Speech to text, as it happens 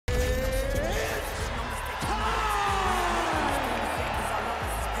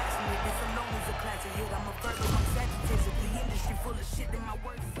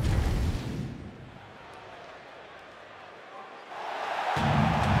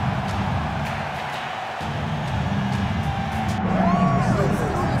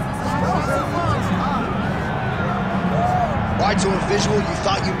All right, so a visual you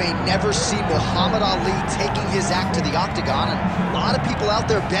thought you may never see Muhammad Ali taking his act to the octagon, and a lot of people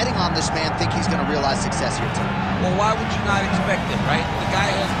out there betting on this man think he's going to realize success here tonight. Well, why would you not expect it, right? The guy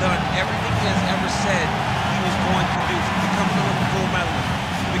has done everything he has ever said he was going to do, from becoming the Olympic gold medalist,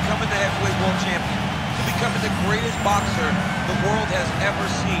 to becoming the heavyweight world champion, to becoming the greatest boxer the world has ever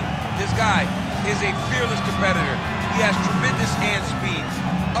seen. This guy is a fearless competitor. He has tremendous hand speed,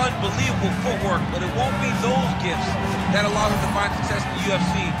 unbelievable footwork, but it won't be those gifts that allow him to find success in the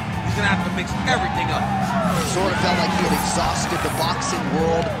UFC. He's going to have to mix everything up. It sort of felt like he had exhausted the boxing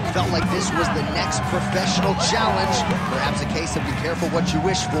world, felt like this was the next professional challenge. Perhaps a case of be careful what you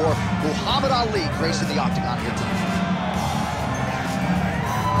wish for. Muhammad Ali gracing the octagon here tonight.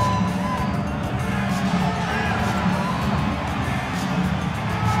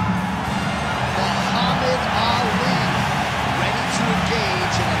 Muhammad Ali ready to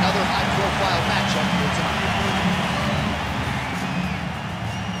engage in another high-profile matchup here tonight.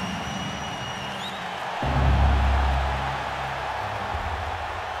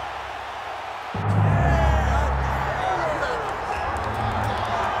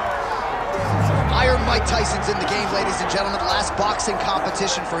 Mike Tyson's in the game, ladies and gentlemen. Last boxing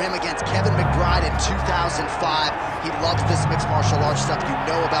competition for him against Kevin McBride in 2005. He loves this mixed martial arts stuff. You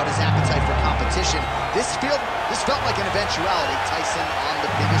know about his appetite for competition. This felt like an eventuality. Tyson on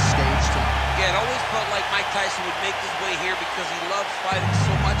the biggest stage tonight. Yeah, it always felt like Mike Tyson would make his way here because he loves fighting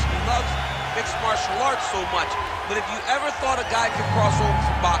so much. He loves mixed martial arts so much. But if you ever thought a guy could cross over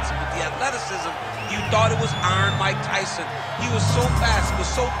from boxing with the athleticism, you thought it was Iron Mike Tyson. He was so fast, he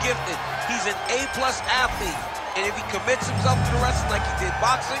was so gifted. He's an A-plus athlete. And if he commits himself to the wrestling like he did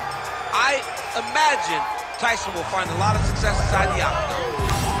boxing, I imagine Tyson will find a lot of success inside the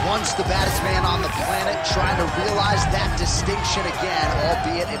octagon. Once the baddest man on the planet, trying to realize that distinction again,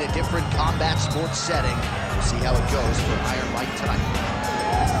 albeit in a different combat sports setting. We'll see how it goes for Iron Mike tonight.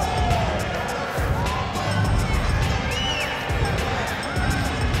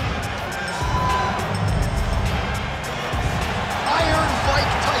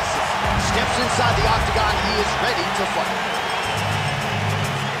 Steps inside the octagon, he is ready to fight.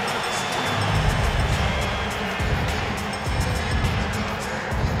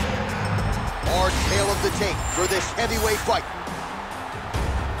 Hard tale of the tape for this heavyweight fight.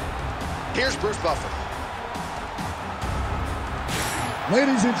 Here's Bruce Buffer.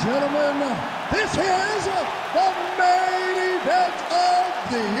 Ladies and gentlemen, this is the main event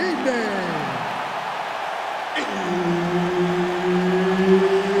of the evening.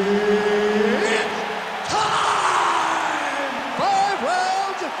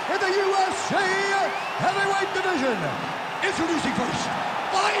 Heavyweight division. Introducing first,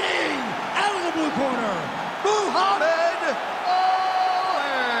 fighting out of the blue corner, Muhammad Ali.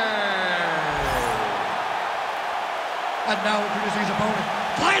 And now introducing his opponent,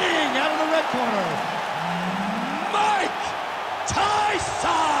 fighting out of the red corner, Mike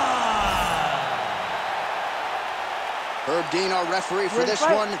Tyson. Herb Dean, our referee for this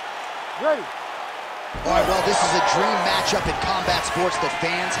one. Ready. All right, well, this is a dream matchup in combat sports that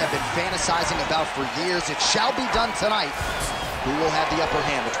fans have been fantasizing about for years. It shall be done tonight. Who will have the upper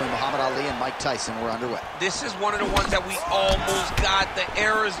hand between Muhammad Ali and Mike Tyson? We're underway. This is one of the ones that we almost got. The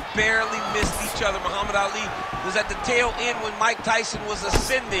errors barely missed each other. Muhammad Ali was at the tail end when Mike Tyson was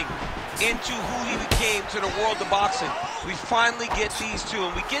ascending into who he became to the world of boxing. We finally get these two,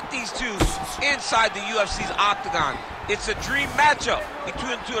 and we get these two inside the UFC's octagon. It's a dream matchup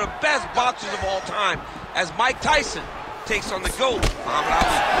between two of the best boxers of all time as Mike Tyson takes on the GOAT, Muhammad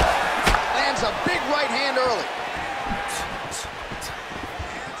Ali. Lands a big right hand early.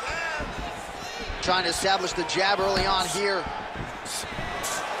 Trying to establish the jab early on here.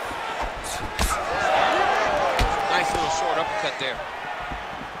 Nice little short uppercut there.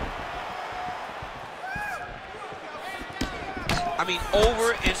 I mean,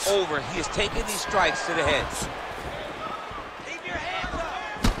 over and over, he is taking these strikes to the head.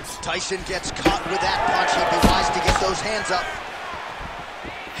 Tyson gets caught with that punch. He'd be wise to get those hands up.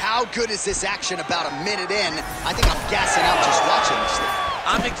 How good is this action about a minute in? I think I'm gassing out just watching this thing.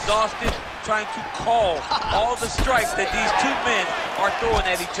 I'm exhausted trying to call all the strikes that these two men are throwing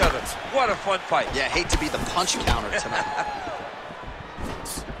at each other. What a fun fight. Yeah, hate to be the punch counter tonight.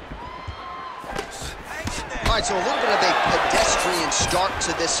 All right, so a little bit of a pedestrian start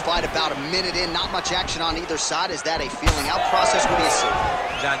to this fight, about a minute in. Not much action on either side. Is that a feeling out process? What do you see?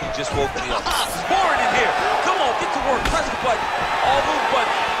 John, you just woke me up. It's boring in here. Come on, get to work. Press the button. All those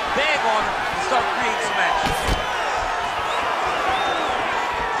buttons. Bang on them and start creating some action.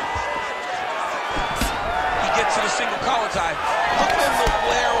 He gets to the single collar tie. Look at the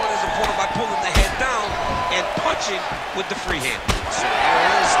glare on his opponent by pulling the head down. and punching with the free hand. So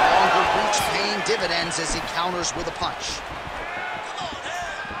there is longer reach paying dividends as he counters with a punch.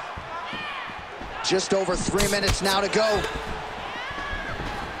 Just over 3 minutes now to go.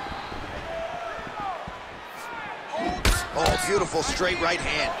 Oh, beautiful straight right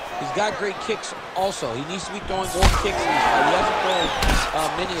hand. He's got great kicks also. He needs to be throwing more kicks. He hasn't thrown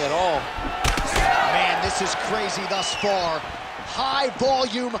many at all. Man, this is crazy thus far. High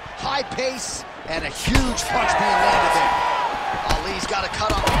volume, high pace, and a huge punch being landed there. Ali's got a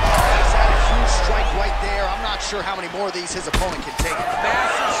cut on the ball. He's had a huge strike right there. I'm not sure how many more of these his opponent can take.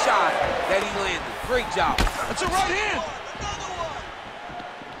 Massive shot that he landed. Great job. That's a right hand.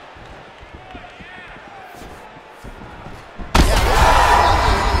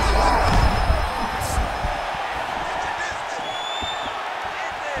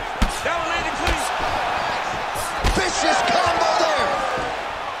 That one landed clean. Vicious combo there.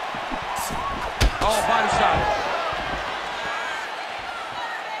 Oh, body shot.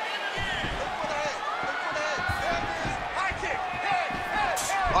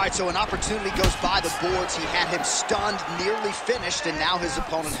 All right, so an opportunity goes by the boards. He had him stunned, nearly finished, and now his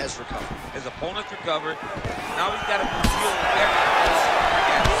opponent has recovered. His opponent recovered. Now he's got to deal with everything.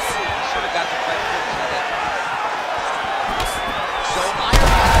 He should have got the fight finish at that time. So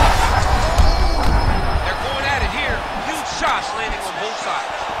Iron Man. They're going at it here. Huge shots landing on both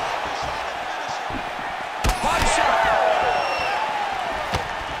sides. Body shot.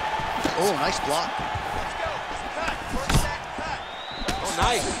 Oh, nice block.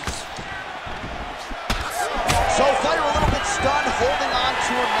 Nice. So fighter a little bit stunned, holding on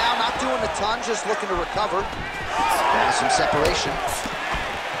to him now, not doing a ton, just looking to recover. Now some separation.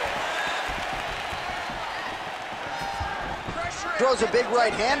 Throws a big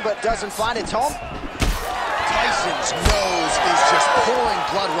right hand, but doesn't find its home. Tyson's nose is just pouring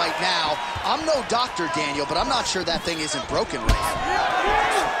blood right now. I'm no doctor, Daniel, but I'm not sure that thing isn't broken right now.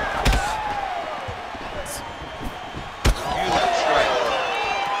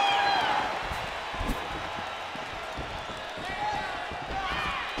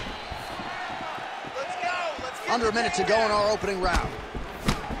 Under a minute to go in our opening round.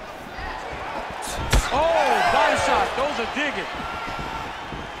 Oh, body shot. Those are digging.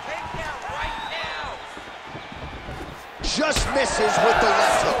 Take that right now. Just misses with the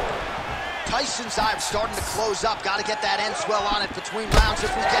left hook. Tyson's eye starting to close up. Got to get that end swell on it between rounds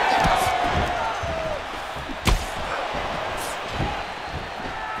if we get there.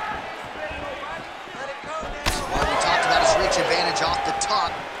 Well, we talked about his reach advantage off the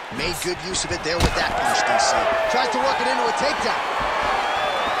top. Made good use of it there with that punch, DC. Tries to work it into a takedown.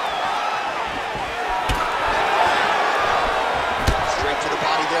 Straight to the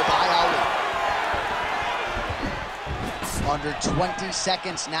body there by Ali. Under 20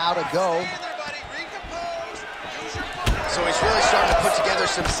 seconds now to go. So he's really starting to put together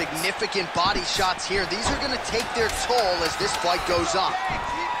some significant body shots here. These are going to take their toll as this fight goes on.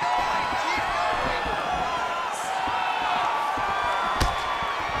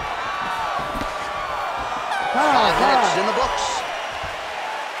 5 minutes in the books.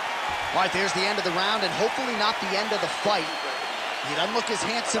 All right, there's the end of the round, and hopefully not the end of the fight. He doesn't look as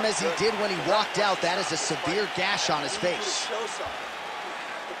handsome as he did when he walked out. That is a severe gash on his face.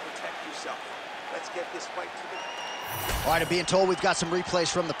 All right, I'm being told we've got some replays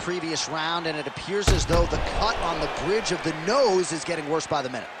from the previous round, and it appears as though the cut on the bridge of the nose is getting worse by the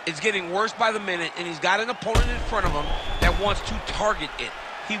minute. It's getting worse by the minute, and he's got an opponent in front of him that wants to target it.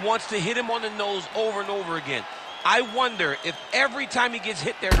 He wants to hit him on the nose over and over again. I wonder if every time he gets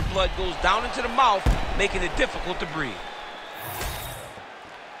hit there, the blood goes down into the mouth, making it difficult to breathe.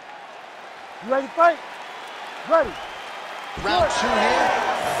 You ready to fight? Ready. Round 2 here.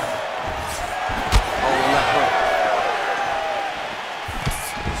 Oh, left hook.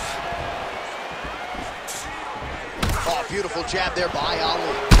 Oh, beautiful jab there by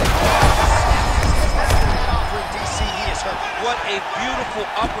Ali. DC, he is hurt. What a beautiful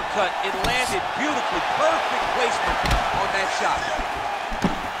uppercut. It landed beautifully. Perfect placement on that shot.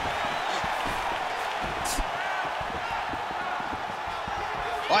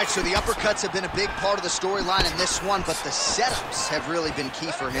 All right, so the uppercuts have been a big part of the storyline in this one, but the setups have really been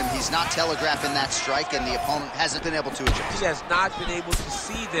key for him. He's not telegraphing that strike, and the opponent hasn't been able to adjust. He has not been able to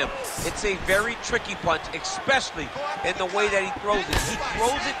see them. It's a very tricky punch, especially in the way that he throws it. He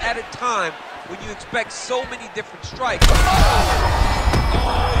throws it at a time when you expect so many different strikes. Oh,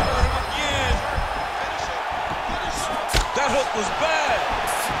 again. That hook was bad.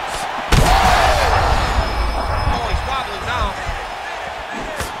 Oh, he's wobbling now.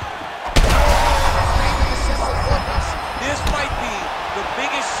 This might be the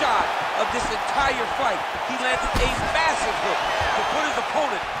biggest shot of this entire fight. He landed a massive hook to put his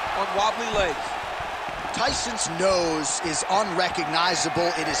opponent on wobbly legs. Tyson's nose is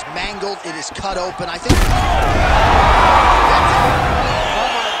unrecognizable. It is mangled. It is cut open. I think... Oh,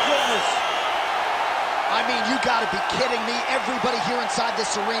 my goodness. I mean, you gotta be kidding me. Everybody here inside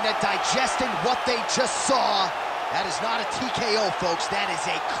this arena digesting what they just saw. That is not a TKO, folks. That is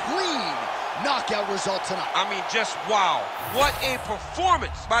a clean knockout result tonight. I mean, just wow. What a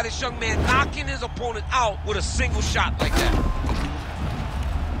performance by this young man, knocking his opponent out with a single shot like that.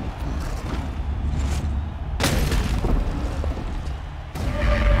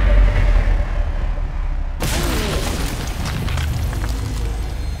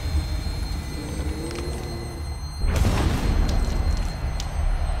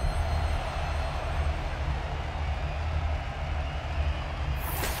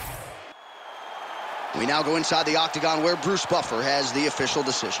 We now go inside the octagon where Bruce Buffer has the official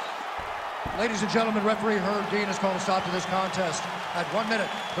decision. Ladies and gentlemen, referee Herb Dean has called a stop to this contest at 1 minute,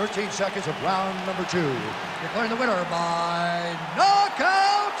 13 seconds of round number 2. Declaring the winner by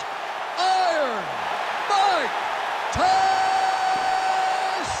knockout, Iron Mike Tyson!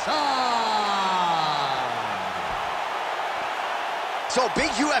 So, big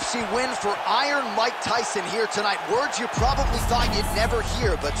UFC win for Iron Mike Tyson here tonight. Words you probably thought you'd never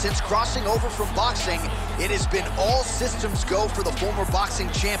hear, but since crossing over from boxing, it has been all systems go for the former boxing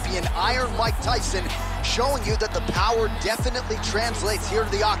champion, Iron Mike Tyson, showing you that the power definitely translates here to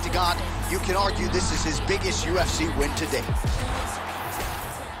the octagon. You can argue this is his biggest UFC win to date.